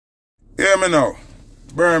me now.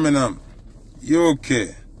 Birmingham, UK.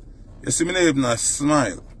 You see me even a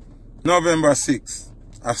smile. November 6th,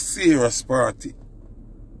 a serious party.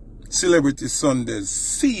 Celebrity Sundays,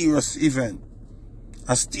 serious event.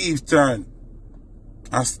 A Steve turn.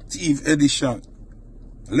 A Steve edition.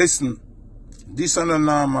 Listen, this is a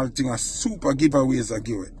normal thing, a super giveaways a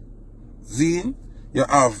giveaway. Then you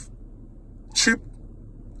have trip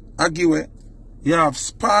a giveaway. You have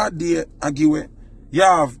spa day a giveaway. You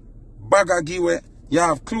have bag a giveaway. You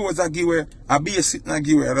have clothes a giveaway. A beer sitting a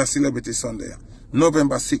giveaway at a Celebrity Sunday.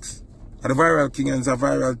 November 6th. The viral king is a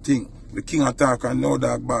viral thing. The king attack and no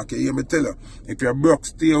dog back. You hear me tell you, if you're broke,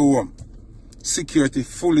 stay home. Security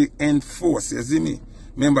fully enforced. You see me?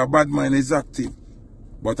 Remember, bad mind is active.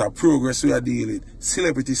 But our progress we are dealing.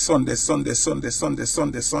 Celebrity Sunday.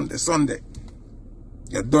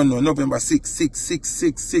 You don't know. November 6.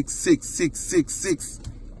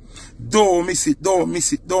 Don't miss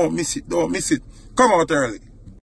it. Come out early.